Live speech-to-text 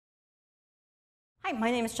Hi, my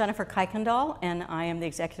name is Jennifer Kuykendall, and I am the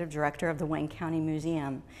Executive Director of the Wayne County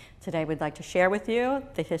Museum. Today we'd like to share with you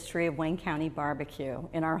the history of Wayne County barbecue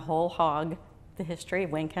in our Whole Hog, the History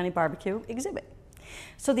of Wayne County Barbecue exhibit.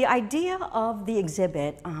 So the idea of the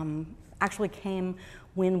exhibit actually came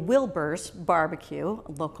when Wilbur's Barbecue,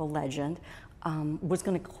 a local legend, was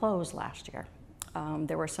going to close last year.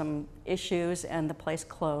 There were some issues and the place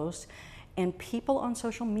closed, and people on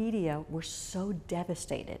social media were so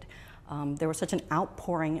devastated. There was such an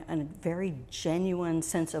outpouring and a very genuine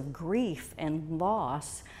sense of grief and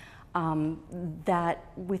loss that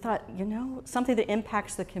we thought, you know, something that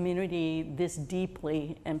impacts the community this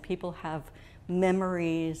deeply, and people have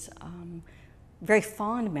memories, very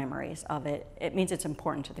fond memories of it, it means it's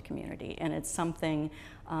important to the community, and it's something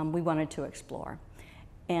we wanted to explore.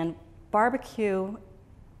 And barbecue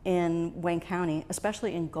in Wayne County,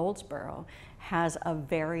 especially in Goldsboro, has a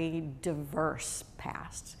very diverse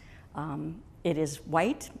past. It is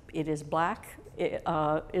white, it is black, it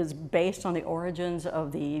is based on the origins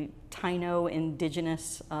of the Taino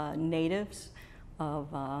indigenous natives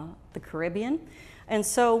of the Caribbean. And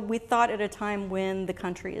so we thought at a time when the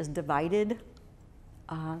country is divided,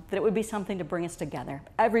 that it would be something to bring us together.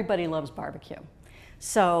 Everybody loves barbecue.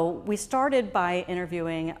 So we started by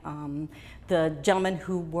interviewing the gentlemen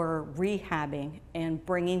who were rehabbing and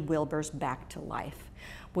bringing Wilbur's back to life.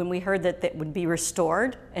 When we heard that it would be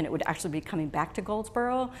restored and it would actually be coming back to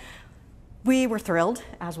Goldsboro, we were thrilled,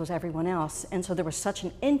 as was everyone else. And so there was such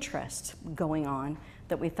an interest going on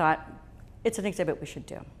that we thought it's an exhibit we should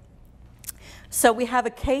do. So we have a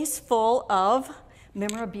case full of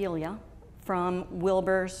memorabilia from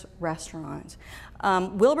Wilbur's restaurant.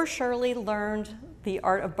 Wilbur Shirley learned the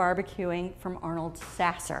art of barbecuing from Arnold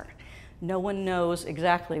Sasser. No one knows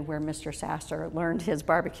exactly where Mr. Sasser learned his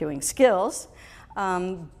barbecuing skills,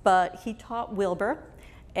 but he taught Wilbur,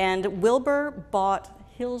 and Wilbur bought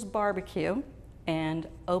Hill's Barbecue and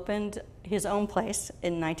opened his own place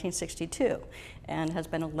in 1962 and has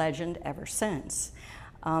been a legend ever since.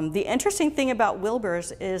 The interesting thing about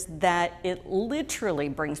Wilbur's is that it literally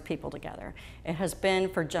brings people together. It has been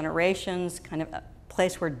for generations kind of a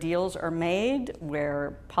place where deals are made,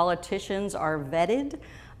 where politicians are vetted,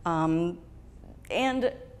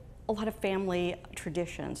 and a lot of family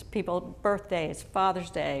traditions. People, birthdays, Father's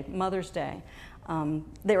Day, Mother's Day,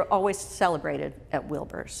 they were always celebrated at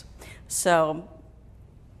Wilbur's. So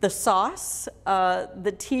the sauce,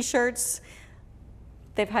 the t-shirts,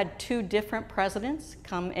 they've had two different presidents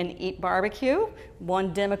come and eat barbecue,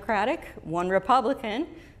 one Democratic, one Republican.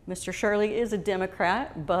 Mr. Shirley is a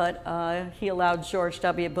Democrat, but he allowed George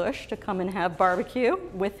W. Bush to come and have barbecue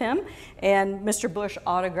with him. And Mr. Bush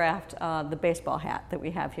autographed the baseball hat that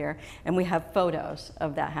we have here. And we have photos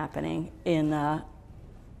of that happening in the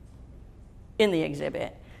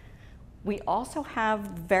exhibit. We also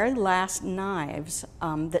have the very last knives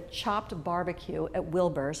that chopped barbecue at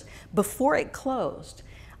Wilbur's before it closed.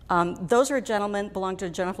 Those are a gentleman, belong to a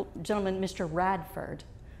gentleman, Mr. Radford,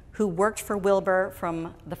 who worked for Wilbur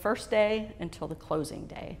from the first day until the closing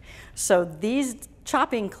day. So these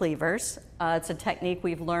chopping cleavers, it's a technique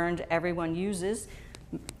we've learned everyone uses.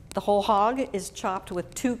 The whole hog is chopped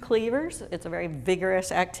with 2 cleavers. It's a very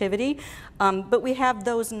vigorous activity. But we have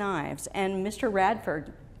those knives, and Mr.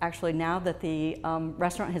 Radford, actually, now that the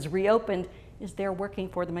restaurant has reopened, is there working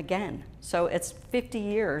for them again. So it's 50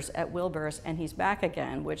 years at Wilbur's and he's back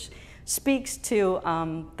again, which speaks to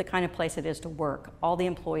the kind of place it is to work. All the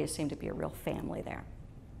employees seem to be a real family there.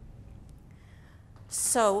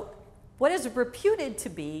 So what is reputed to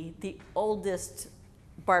be the oldest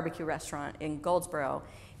barbecue restaurant in Goldsboro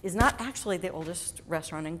is not actually the oldest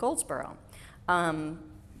restaurant in Goldsboro. The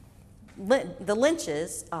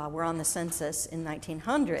Lynches were on the census in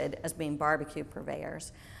 1900 as being barbecue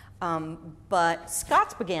purveyors, but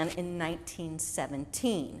Scott's began in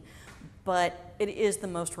 1917, but it is the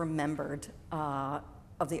most remembered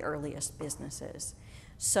of the earliest businesses.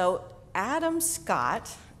 So Adam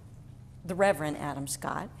Scott, the Reverend Adam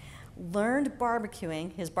Scott, learned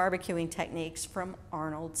barbecuing, his barbecuing techniques from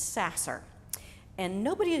Arnold Sasser. And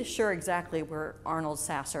nobody is sure exactly where Arnold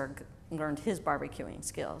Sasser learned his barbecuing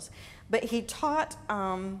skills, but he taught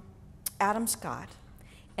Adam Scott,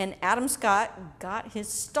 and Adam Scott got his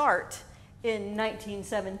start in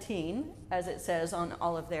 1917, as it says on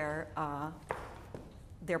all of their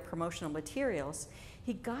promotional materials.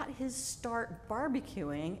 He got his start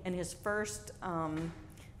barbecuing, and his first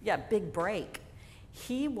big break.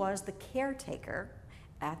 He was the caretaker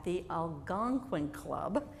at the Algonquin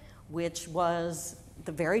Club, which was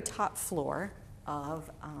the very top floor of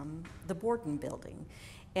the Borden building.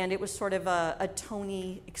 And it was sort of a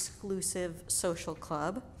Tony exclusive social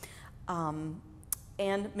club.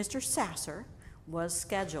 And Mr. Sasser was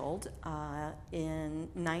scheduled in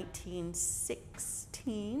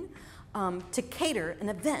 1916 to cater an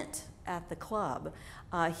event at the club.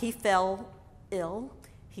 He fell ill.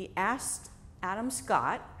 He asked Adam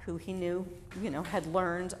Scott, who he knew, had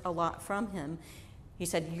learned a lot from him. He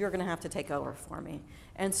said, "You're going to have to take over for me."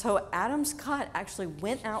 And so Adam Scott actually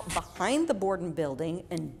went out behind the Borden building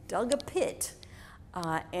and dug a pit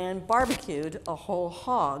and barbecued a whole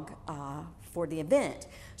hog for the event.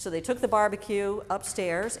 So they took the barbecue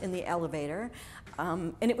upstairs in the elevator,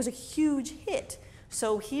 and it was a huge hit.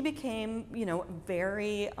 So he became,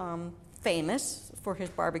 very famous for his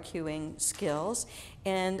barbecuing skills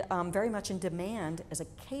and very much in demand as a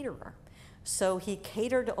caterer. So he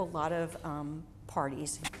catered a lot of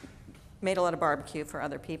parties, made a lot of barbecue for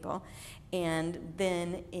other people. And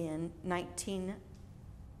then in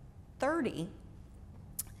 1930,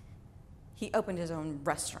 he opened his own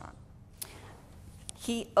restaurant.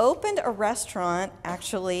 He opened a restaurant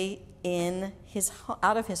actually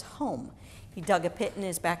out of his home. He dug a pit in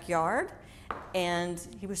his backyard, and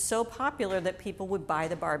he was so popular that people would buy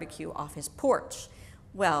the barbecue off his porch.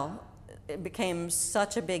 Well, it became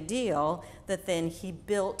such a big deal that then he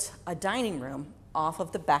built a dining room off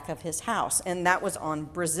of the back of his house, and that was on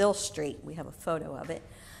Brazil Street. We have a photo of it.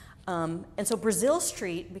 And so Brazil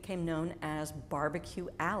Street became known as Barbecue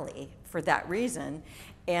Alley for that reason,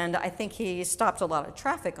 and I think he stopped a lot of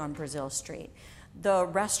traffic on Brazil Street. The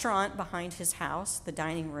restaurant behind his house, the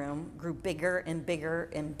dining room, grew bigger and bigger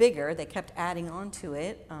and bigger. They kept adding on to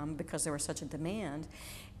it because there was such a demand.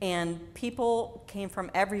 And people came from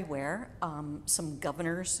everywhere. Some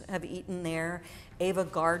governors have eaten there. Ava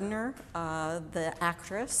Gardner, the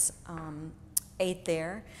actress, ate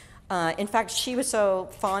there. In fact, she was so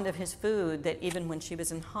fond of his food that even when she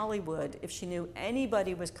was in Hollywood, if she knew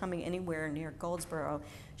anybody was coming anywhere near Goldsboro,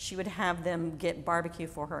 she would have them get barbecue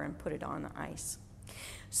for her and put it on ice.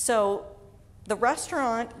 So the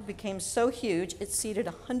restaurant became so huge, it seated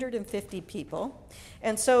 150 people.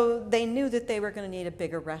 And so they knew that they were going to need a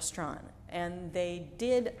bigger restaurant. And they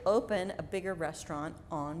did open a bigger restaurant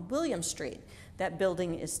on William Street. That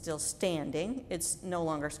building is still standing. It's no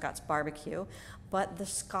longer Scott's Barbecue, but the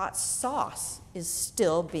Scott's sauce is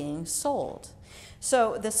still being sold.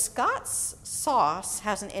 So the Scott's sauce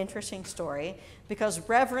has an interesting story because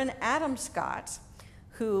Reverend Adam Scott,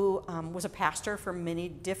 who was a pastor for many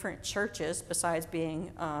different churches besides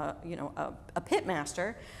being a pit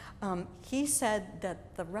master, he said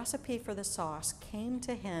that the recipe for the sauce came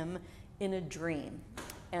to him in a dream,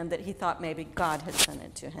 and that he thought maybe God had sent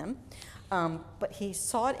it to him. But he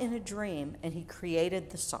saw it in a dream, and he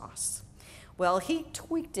created the sauce. Well, he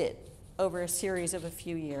tweaked it over a series of a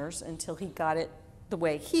few years until he got it the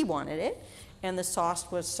way he wanted it, and the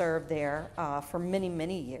sauce was served there for many,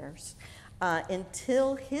 many years.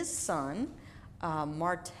 Until his son,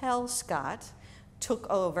 Martell Scott, took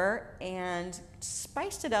over and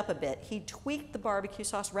spiced it up a bit. He tweaked the barbecue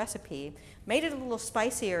sauce recipe, made it a little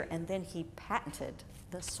spicier, and then he patented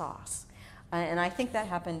the sauce. And I think that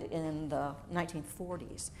happened in the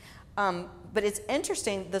 1940s. But it's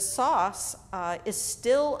interesting, the sauce is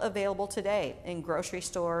still available today in grocery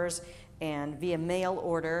stores and via mail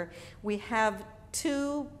order. We have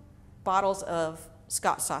 2 bottles of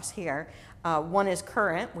Scott sauce here. One is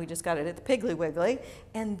current, we just got it at the Piggly Wiggly,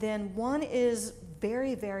 and then one is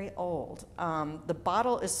very, very old. The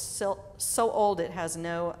bottle is so old it has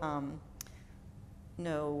no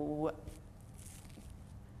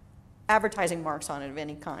advertising marks on it of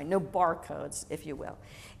any kind, no barcodes, if you will.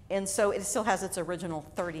 And so it still has its original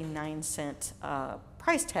 39-cent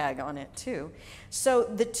price tag on it too. So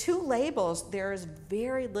the 2 labels, there is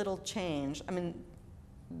very little change. I mean,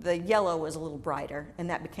 the yellow was a little brighter, and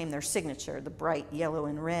that became their signature, the bright yellow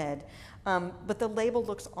and red. But the label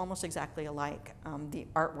looks almost exactly alike. The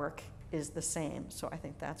artwork is the same, so I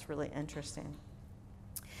think that's really interesting.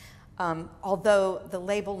 Although the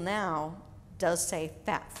label now does say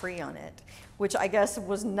fat-free on it, which I guess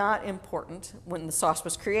was not important when the sauce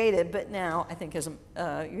was created, but now I think is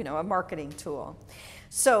a marketing tool.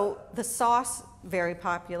 So the sauce, very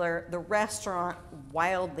popular. The restaurant,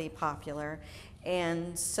 wildly popular.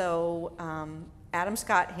 And so Adam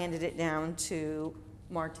Scott handed it down to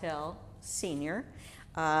Martell Sr.,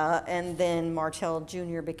 and then Martell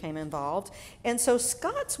Jr. became involved. And so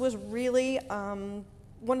Scott's was really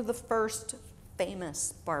one of the first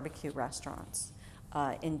famous barbecue restaurants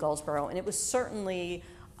in Goldsboro, and it was certainly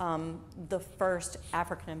the first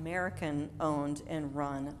African-American owned and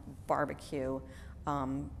run barbecue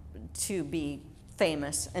to be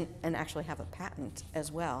famous and actually have a patent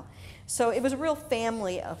as well. So it was a real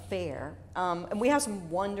family affair. And we have some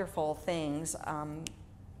wonderful things,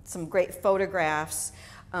 some great photographs,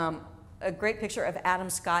 a great picture of Adam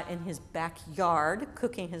Scott in his backyard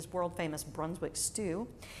cooking his world-famous Brunswick stew.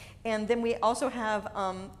 And then we also have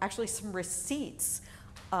actually some receipts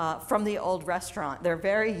from the old restaurant. They're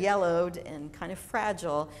very yellowed and kind of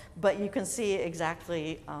fragile, but you can see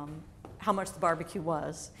exactly how much the barbecue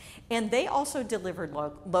was. And they also delivered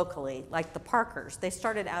locally, like the Parkers. They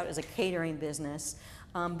started out as a catering business,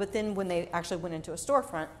 but then when they actually went into a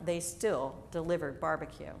storefront, they still delivered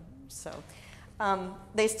barbecue. So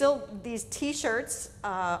these T-shirts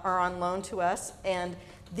are on loan to us, and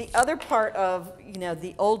the other part of,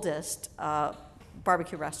 the oldest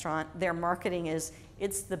barbecue restaurant, their marketing is,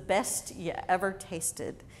 it's the best you ever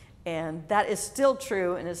tasted. And that is still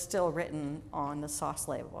true and is still written on the sauce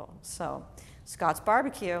label. So Scott's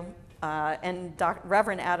Barbecue and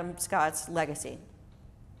Reverend Adam Scott's legacy.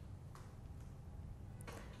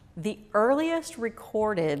 The earliest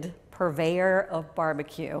recorded purveyor of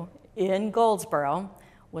barbecue in Goldsboro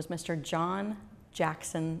was Mr. John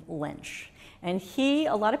Jackson Lynch. And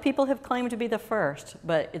a lot of people have claimed to be the first,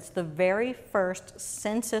 but it's the very first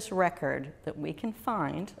census record that we can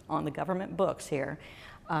find on the government books here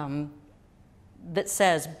that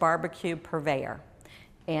says barbecue purveyor.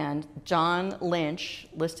 And John Lynch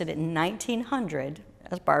listed it in 1900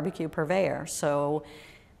 as barbecue purveyor. So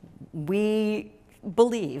we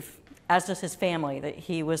believe, as does his family, that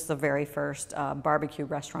he was the very first barbecue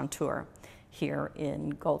restaurateur here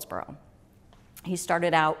in Goldsboro. He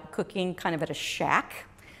started out cooking kind of at a shack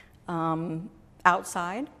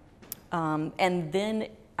outside. And then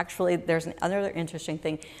actually there's another interesting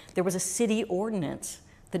thing. There was a city ordinance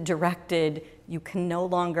that directed you can no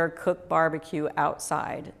longer cook barbecue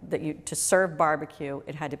outside, that to serve barbecue,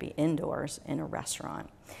 it had to be indoors in a restaurant.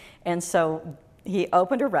 And so he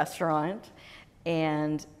opened a restaurant,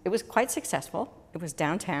 and it was quite successful. It was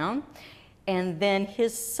downtown. And then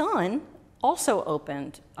his son also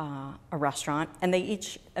opened a restaurant, and they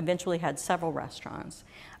each eventually had several restaurants.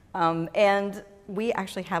 And we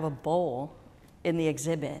actually have a bowl in the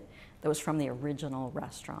exhibit that was from the original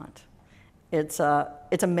restaurant. It's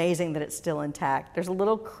amazing that it's still intact. There's a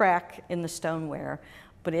little crack in the stoneware,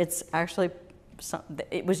 but it's actually,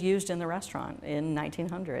 it was used in the restaurant in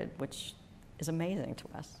 1900, which is amazing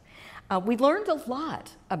to us. We learned a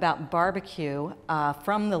lot about barbecue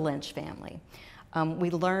from the Lynch family. We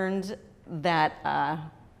learned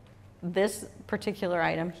that this particular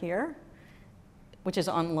item here, which is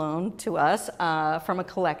on loan to us from a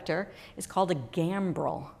collector, is called a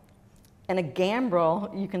gambrel. And a gambrel,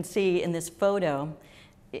 you can see in this photo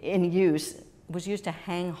in use, was used to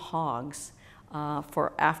hang hogs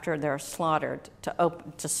for after they're slaughtered,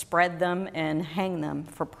 to spread them and hang them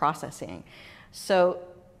for processing. So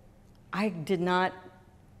I did not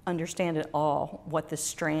understand at all what this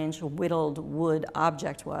strange whittled wood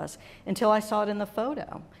object was until I saw it in the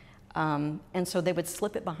photo. And so they would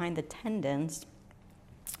slip it behind the tendons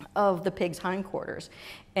of the pig's hindquarters.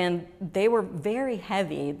 And they were very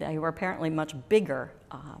heavy. They were apparently much bigger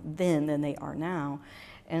then than they are now.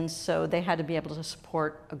 And so they had to be able to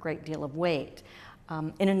support a great deal of weight.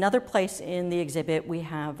 In another place in the exhibit, we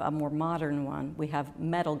have a more modern one. We have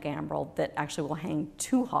metal gambrel that actually will hang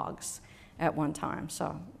 2 hogs at one time,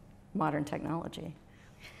 so modern technology.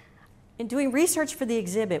 In doing research for the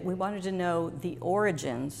exhibit, we wanted to know the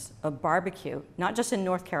origins of barbecue, not just in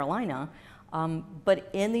North Carolina, but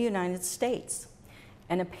in the United States.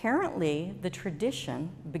 And apparently, the tradition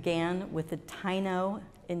began with the Taino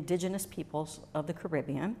indigenous peoples of the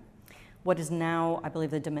Caribbean, what is now, I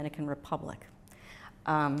believe, the Dominican Republic.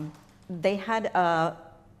 They had a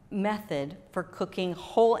method for cooking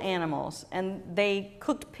whole animals, and they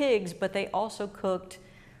cooked pigs, but they also cooked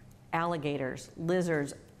alligators,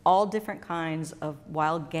 lizards, all different kinds of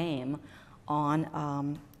wild game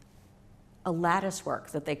on a lattice work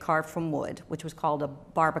that they carved from wood, which was called a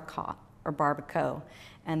barbacoa or barbacoa.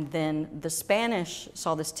 And then the Spanish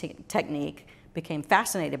saw this technique, became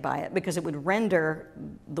fascinated by it because it would render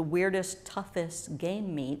the weirdest, toughest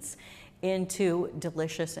game meats into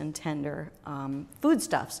delicious and tender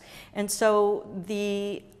foodstuffs. And so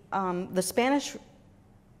the Spanish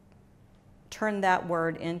turned that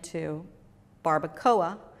word into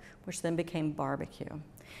barbacoa, which then became barbecue.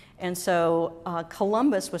 And so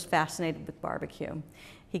Columbus was fascinated with barbecue.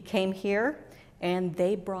 He came here, and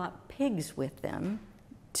they brought pigs with them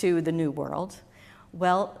to the New World.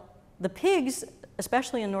 Well, the pigs,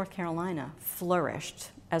 especially in North Carolina, flourished,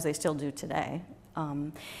 as they still do today.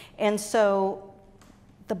 And so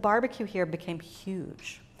the barbecue here became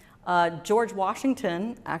huge. George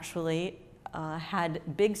Washington actually had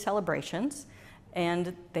big celebrations,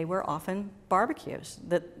 and they were often barbecues.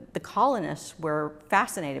 The colonists were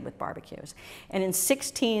fascinated with barbecues. And in the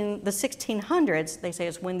 1600s, they say,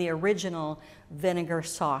 is when the original vinegar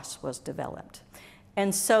sauce was developed.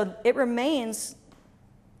 And so it remains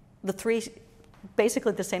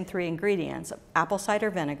basically the same three ingredients: apple cider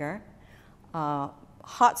vinegar,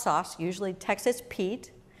 hot sauce, usually Texas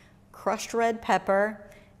Pete, crushed red pepper,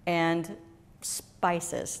 and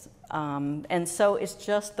spices. And so it's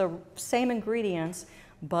just the same ingredients,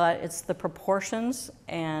 but it's the proportions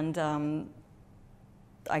and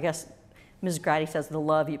I guess Ms. Grady says the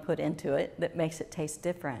love you put into it that makes it taste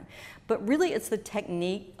different. But really it's the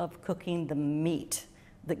technique of cooking the meat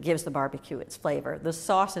that gives the barbecue its flavor. The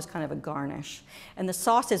sauce is kind of a garnish. And the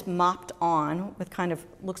sauce is mopped on with kind of,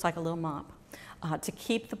 looks like a little mop, to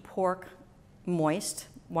keep the pork moist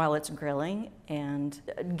while it's grilling and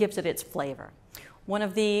gives it its flavor. One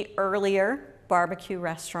of the earlier barbecue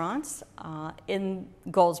restaurants in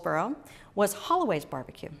Goldsboro was Holloway's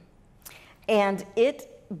Barbecue. And it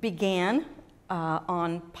began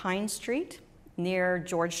on Pine Street near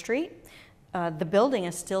George Street. The building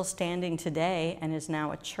is still standing today and is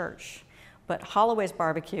now a church. But Holloway's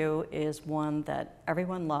Barbecue is one that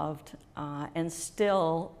everyone loved and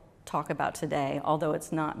still talk about today, although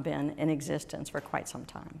it's not been in existence for quite some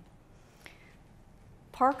time.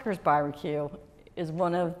 Parker's Barbecue is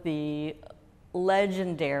one of the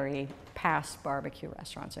legendary past barbecue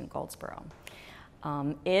restaurants in Goldsboro.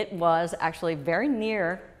 It was actually very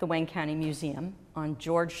near the Wayne County Museum on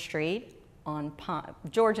George Street, on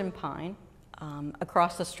George and Pine,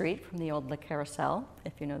 across the street from the old La Carousel,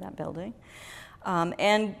 if you know that building.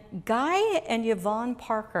 And Guy and Yvonne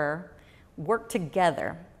Parker worked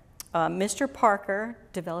together. Mr. Parker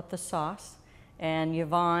developed the sauce, and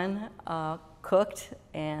Yvonne cooked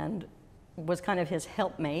and was kind of his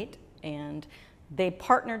helpmate, and they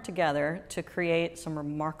partnered together to create some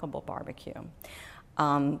remarkable barbecue.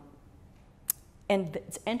 And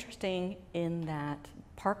it's interesting in that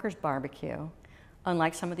Parker's Barbecue,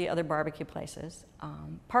 unlike some of the other barbecue places,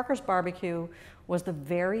 Parker's Barbecue was the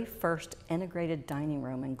very first integrated dining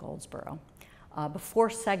room in Goldsboro. Before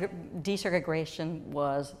desegregation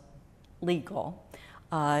was legal,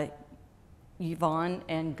 Yvonne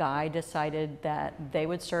and Guy decided that they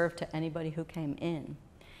would serve to anybody who came in.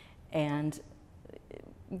 And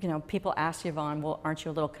you know, people ask Yvonne, well, aren't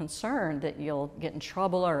you a little concerned that you'll get in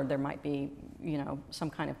trouble, or there might be, you know, some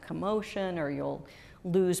kind of commotion, or you'll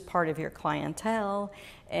lose part of your clientele?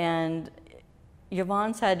 And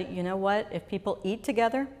Yvonne said, you know what, if people eat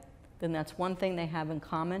together, then that's one thing they have in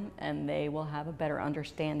common, and they will have a better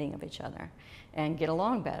understanding of each other and get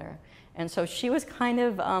along better. And so she was kind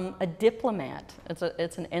of a diplomat.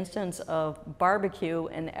 It's an instance of barbecue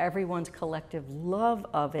and everyone's collective love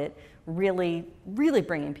of it really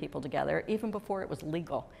bringing people together, even before it was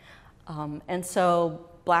legal. And so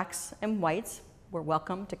blacks and whites were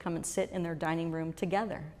welcome to come and sit in their dining room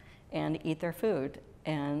together and eat their food.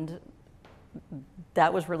 And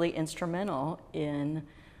that was really instrumental in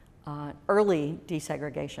early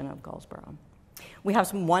desegregation of Goldsboro. We have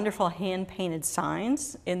some wonderful hand-painted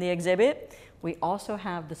signs in the exhibit. We also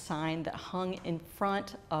have the sign that hung in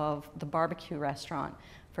front of the barbecue restaurant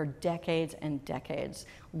for decades and decades.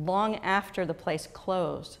 Long after the place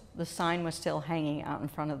closed, the sign was still hanging out in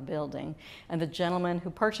front of the building. And the gentleman who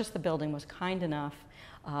purchased the building was kind enough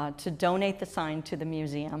to donate the sign to the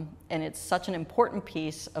museum. And it's such an important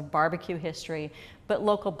piece of barbecue history, but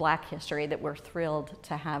local black history, that we're thrilled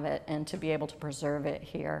to have it and to be able to preserve it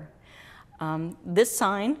here. This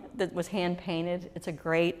sign that was hand painted, it's a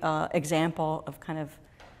great example of kind of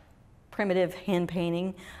primitive hand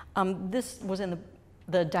painting. This was in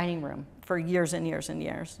the dining room for years and years and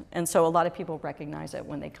years. And so a lot of people recognize it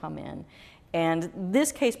when they come in. And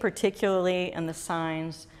this case particularly, and the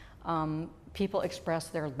signs, people express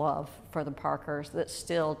their love for the Parkers, that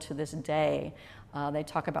still to this day, they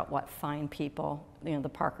talk about what fine people, you know, the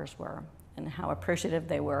Parkers were, and how appreciative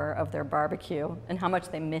they were of their barbecue and how much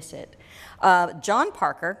they miss it. John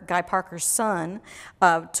Parker, Guy Parker's son,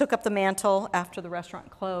 took up the mantle after the restaurant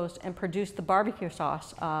closed and produced the barbecue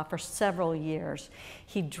sauce for several years.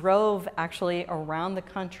 He drove actually around the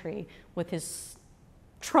country with his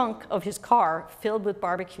trunk of his car filled with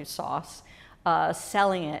barbecue sauce,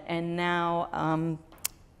 selling it, and now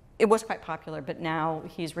it was quite popular, but now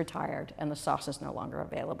he's retired and the sauce is no longer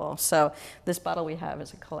available. So this bottle we have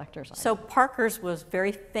is a collector's item. So Parker's was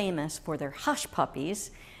very famous for their hush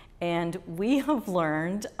puppies, and we have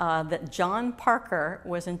learned that John Parker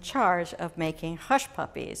was in charge of making hush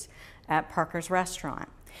puppies at Parker's restaurant.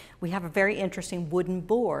 We have a very interesting wooden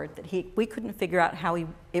board that we couldn't figure out how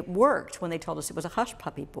it worked when they told us it was a hush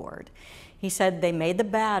puppy board. He said they made the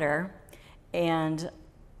batter and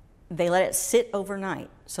they let it sit overnight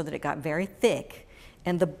so that it got very thick,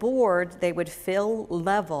 and the board they would fill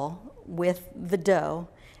level with the dough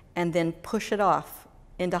and then push it off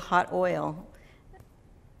into hot oil,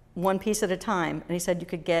 one piece at a time. And he said you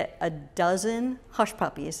could get a dozen hush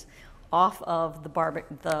puppies off of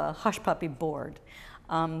the hush puppy board.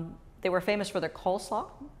 They were famous for their coleslaw,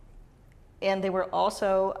 and they were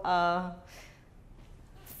also,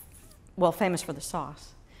 well, famous for the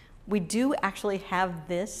sauce. We do actually have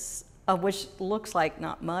this, which looks like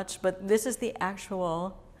not much, but this is the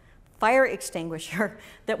actual fire extinguisher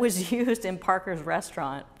that was used in Parker's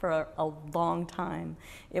restaurant for a long time.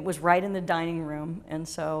 It was right in the dining room, and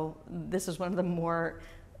so this is one of the more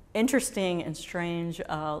interesting and strange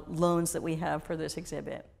loans that we have for this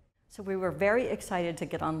exhibit. So we were very excited to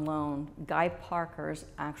get on loan Guy Parker's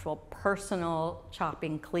actual personal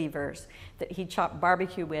chopping cleavers that he chopped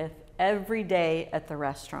barbecue with every day at the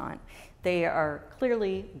restaurant. They are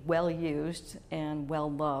clearly well used and well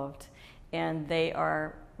loved, and they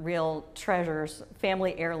are real treasures,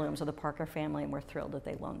 family heirlooms of the Parker family, and we're thrilled that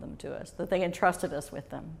they loaned them to us, that they entrusted us with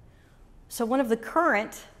them. So one of the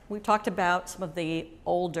current, we've talked about some of the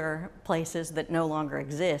older places that no longer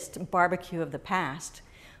exist, barbecue of the past,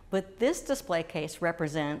 but this display case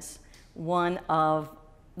represents one of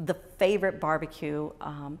the favorite barbecue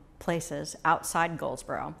places outside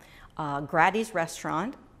Goldsboro. Grady's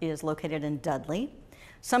restaurant is located in Dudley.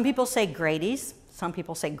 Some people say Grady's, some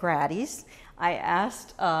people say Grady's. I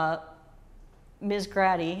asked Ms.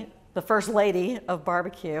 Grady, the first lady of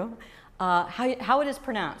barbecue, how it is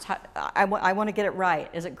pronounced. I want to get it right.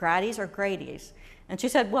 Is it Grady's or Grady's? And she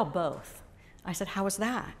said, well, both. I said, how is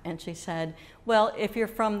that? And she said, well, if you're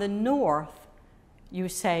from the north, you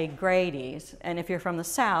say Grady's, and if you're from the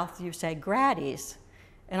south, you say Grady's.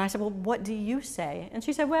 And I said, well, what do you say? And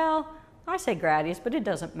she said, well, I say Grady's, but it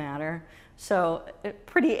doesn't matter. So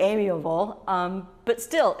pretty amiable, but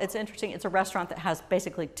still, it's interesting. It's a restaurant that has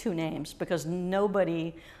basically two names because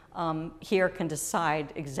nobody here can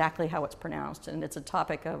decide exactly how it's pronounced, and it's a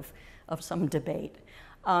topic of some debate.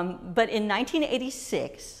 But in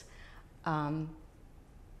 1986,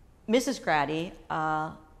 Mrs. Grady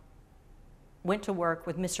went to work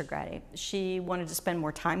with Mr. Grady. She wanted to spend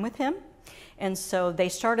more time with him, and so they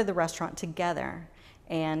started the restaurant together,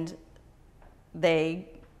 and they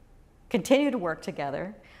continue to work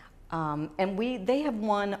together, and they have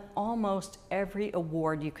won almost every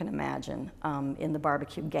award you can imagine in the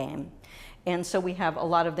barbecue game. And so we have a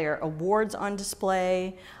lot of their awards on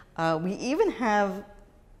display. We even have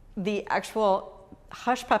the actual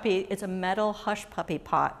hush puppy. It's a metal hush puppy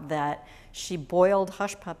pot that she boiled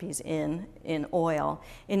hush puppies in oil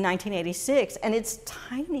in 1986, and it's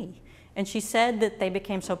tiny. And she said that they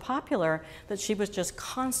became so popular that she was just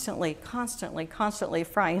constantly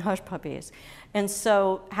frying hush puppies. And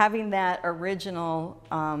so having that original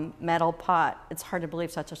metal pot, it's hard to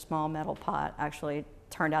believe such a small metal pot actually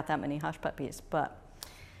turned out that many hush puppies. But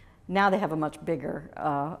now they have a much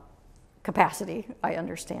bigger capacity, I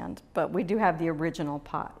understand. But we do have the original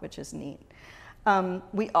pot, which is neat.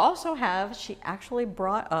 We also have, she actually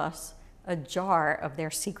brought us a jar of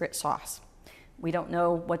their secret sauce. We don't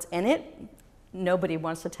know what's in it. Nobody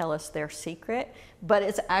wants to tell us their secret, but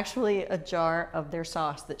it's actually a jar of their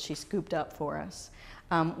sauce that she scooped up for us.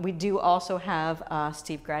 We do also have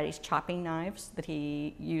Steve Grady's chopping knives that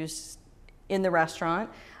he used in the restaurant.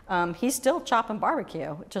 He's still chopping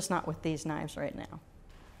barbecue, just not with these knives right now.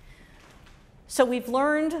 So we've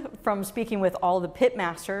learned from speaking with all the pit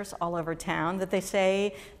masters all over town that they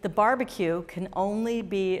say the barbecue can only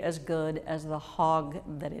be as good as the hog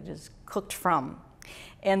that it is cooked from.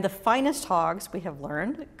 And the finest hogs, we have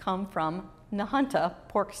learned, come from Nahunta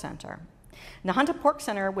Pork Center. Nahunta Pork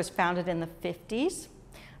Center was founded in the 50s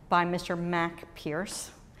by Mr. Mac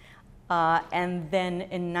Pierce. And then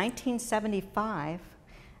in 1975,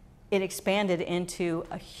 it expanded into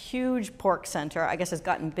a huge pork center. I guess it's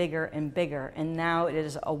gotten bigger and bigger, and now it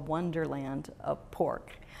is a wonderland of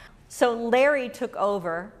pork. So Larry took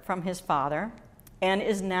over from his father and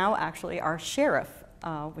is now actually our sheriff,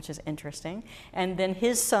 which is interesting. And then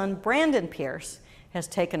his son, Brandon Pierce, has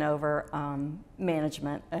taken over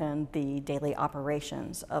management and the daily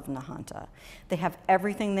operations of Nahunta. They have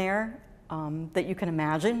everything there that you can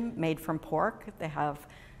imagine made from pork. They have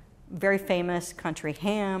very famous country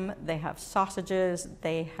ham, they have sausages,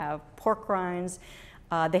 they have pork rinds,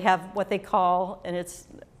 they have what they call, and it's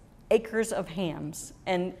acres of hams.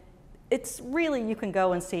 And it's really, you can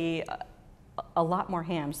go and see a lot more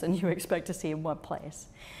hams than you expect to see in one place.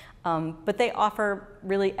 But they offer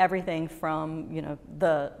really everything from, you know,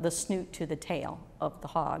 the snoot to the tail of the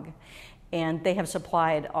hog. And they have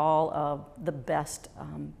supplied all of the best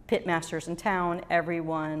pit masters in town,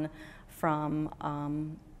 everyone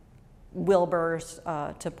from Wilbur's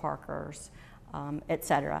to Parker's,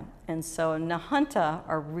 etc. And so Nahunta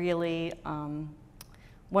are really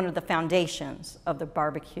one of the foundations of the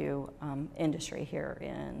barbecue industry here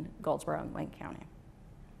in Goldsboro and Wayne County.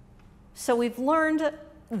 So we've learned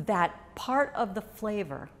that part of the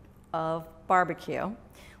flavor of barbecue,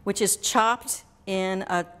 which is chopped in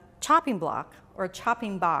a chopping block or a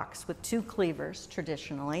chopping box with 2 cleavers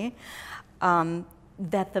traditionally,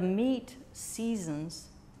 that the meat seasons,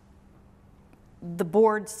 the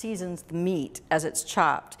board seasons the meat as it's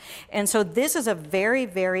chopped. And so this is a very,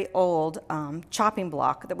 very old chopping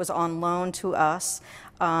block that was on loan to us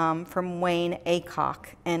from Wayne Aycock.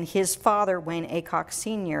 And his father, Wayne Aycock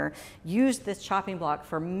Sr., used this chopping block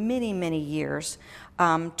for many, many years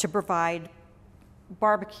to provide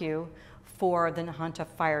barbecue for the Nahunta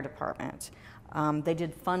Fire Department. They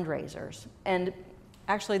did fundraisers. And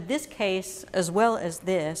actually, this case, as well as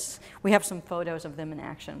this, we have some photos of them in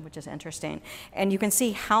action, which is interesting. And you can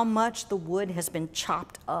see how much the wood has been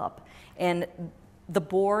chopped up. And the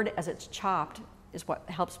board, as it's chopped, is what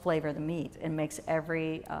helps flavor the meat and makes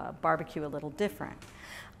every barbecue a little different.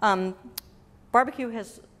 Barbecue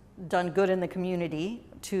has done good in the community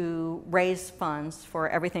to raise funds for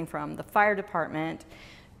everything from the fire department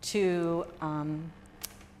to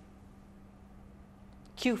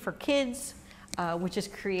Q for Kids, which is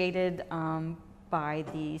created by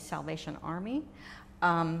the Salvation Army.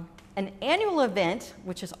 An annual event,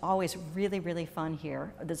 which is always really, really fun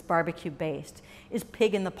here, that's barbecue-based, is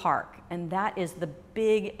Pig in the Park, and that is the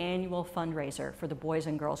big annual fundraiser for the Boys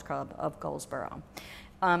and Girls Club of Goldsboro.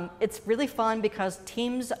 It's really fun because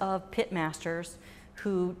teams of pit masters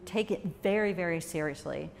who take it very, very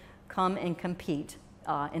seriously come and compete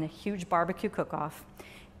in a huge barbecue cook-off,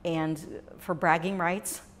 and for bragging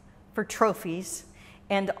rights, for trophies,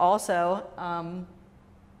 and also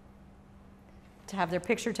to have their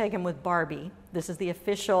picture taken with Barbie. This is the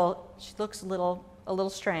official. She looks a little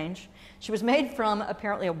strange. She was made from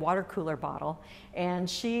apparently a water cooler bottle, and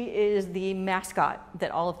she is the mascot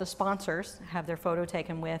that all of the sponsors have their photo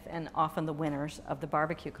taken with, and often the winners of the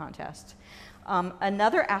barbecue contest.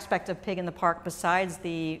 Another aspect of Pig in the Park besides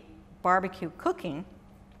the barbecue cooking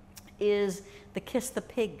is the Kiss the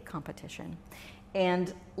Pig competition.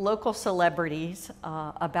 And local celebrities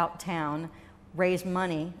about town raise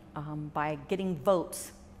money by getting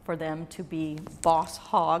votes for them to be Boss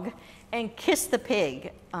Hog and Kiss the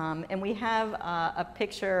Pig. And we have a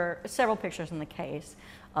picture, several pictures in the case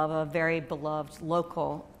of a very beloved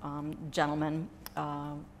local gentleman,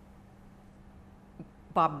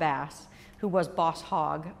 Bob Bass, who was Boss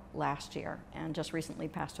Hog last year and just recently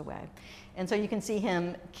passed away. And so you can see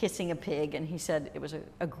him kissing a pig, and he said it was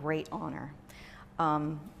a great honor.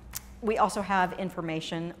 We also have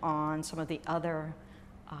information on some of the other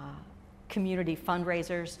community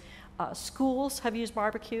fundraisers. Schools have used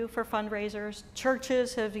barbecue for fundraisers.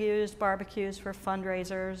 Churches have used barbecues for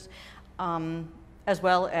fundraisers, as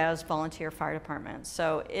well as volunteer fire departments.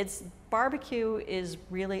 So barbecue is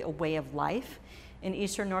really a way of life in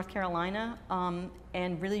Eastern North Carolina,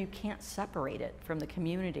 and really you can't separate it from the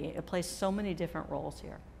community. It plays so many different roles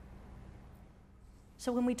here.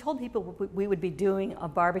 So when we told people we would be doing a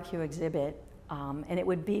barbecue exhibit, and it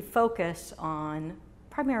would be focused on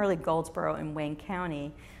primarily Goldsboro and Wayne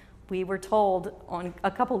County, we were told on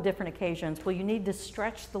a couple of different occasions, well, you need to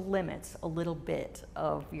stretch the limits a little bit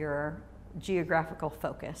of your geographical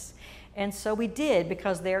focus. And so we did,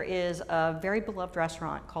 because there is a very beloved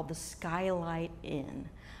restaurant called the Skylight Inn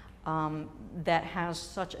that has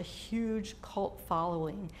such a huge cult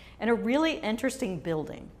following and a really interesting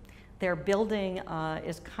building. Their building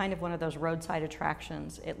is kind of one of those roadside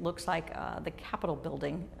attractions. It looks like the Capitol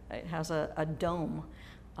building. It has a dome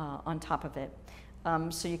on top of it,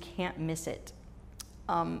 so you can't miss it.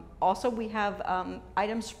 Also, we have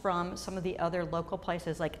items from some of the other local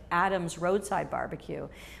places like Adams Roadside Barbecue,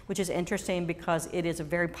 which is interesting because it is a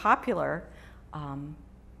very popular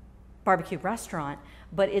barbecue restaurant,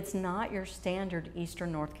 but it's not your standard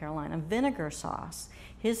Eastern North Carolina vinegar sauce.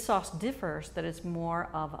 His sauce differs, that it's more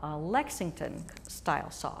of a Lexington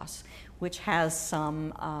style sauce, which has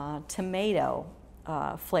some tomato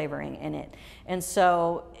flavoring in it. And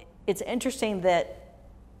so it's interesting that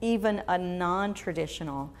even a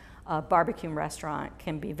non-traditional barbecue restaurant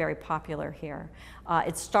can be very popular here.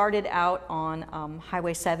 It started out on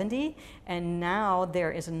Highway 70, and now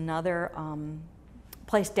there is another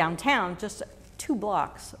place downtown, just 2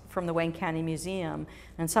 blocks from the Wayne County Museum.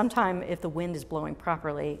 And sometime, if the wind is blowing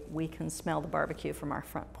properly, we can smell the barbecue from our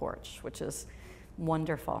front porch, which is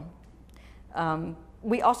wonderful.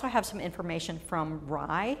 We also have some information from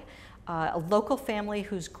Rye, a local family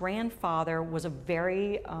whose grandfather was a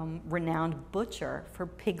very renowned butcher for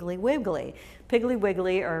Piggly Wiggly. Piggly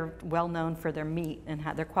Wiggly are well known for their meat and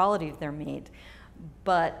their quality of their meat,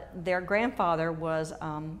 but their grandfather was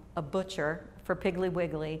a butcher for Piggly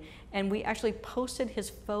Wiggly, and we actually posted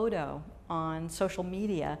his photo on social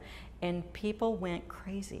media, and people went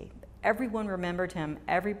crazy. Everyone remembered him.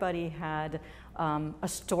 Everybody had a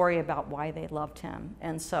story about why they loved him,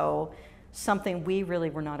 and so something we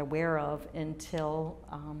really were not aware of until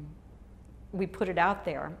we put it out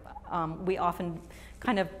there. We often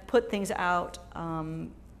kind of put things out,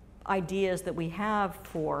 ideas that we have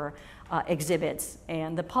for exhibits,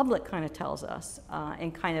 and the public kind of tells us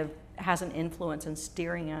and kind of has an influence in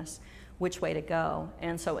steering us which way to go.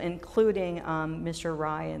 And so including Mr.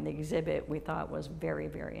 Rye in the exhibit we thought was very,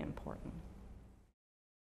 very important.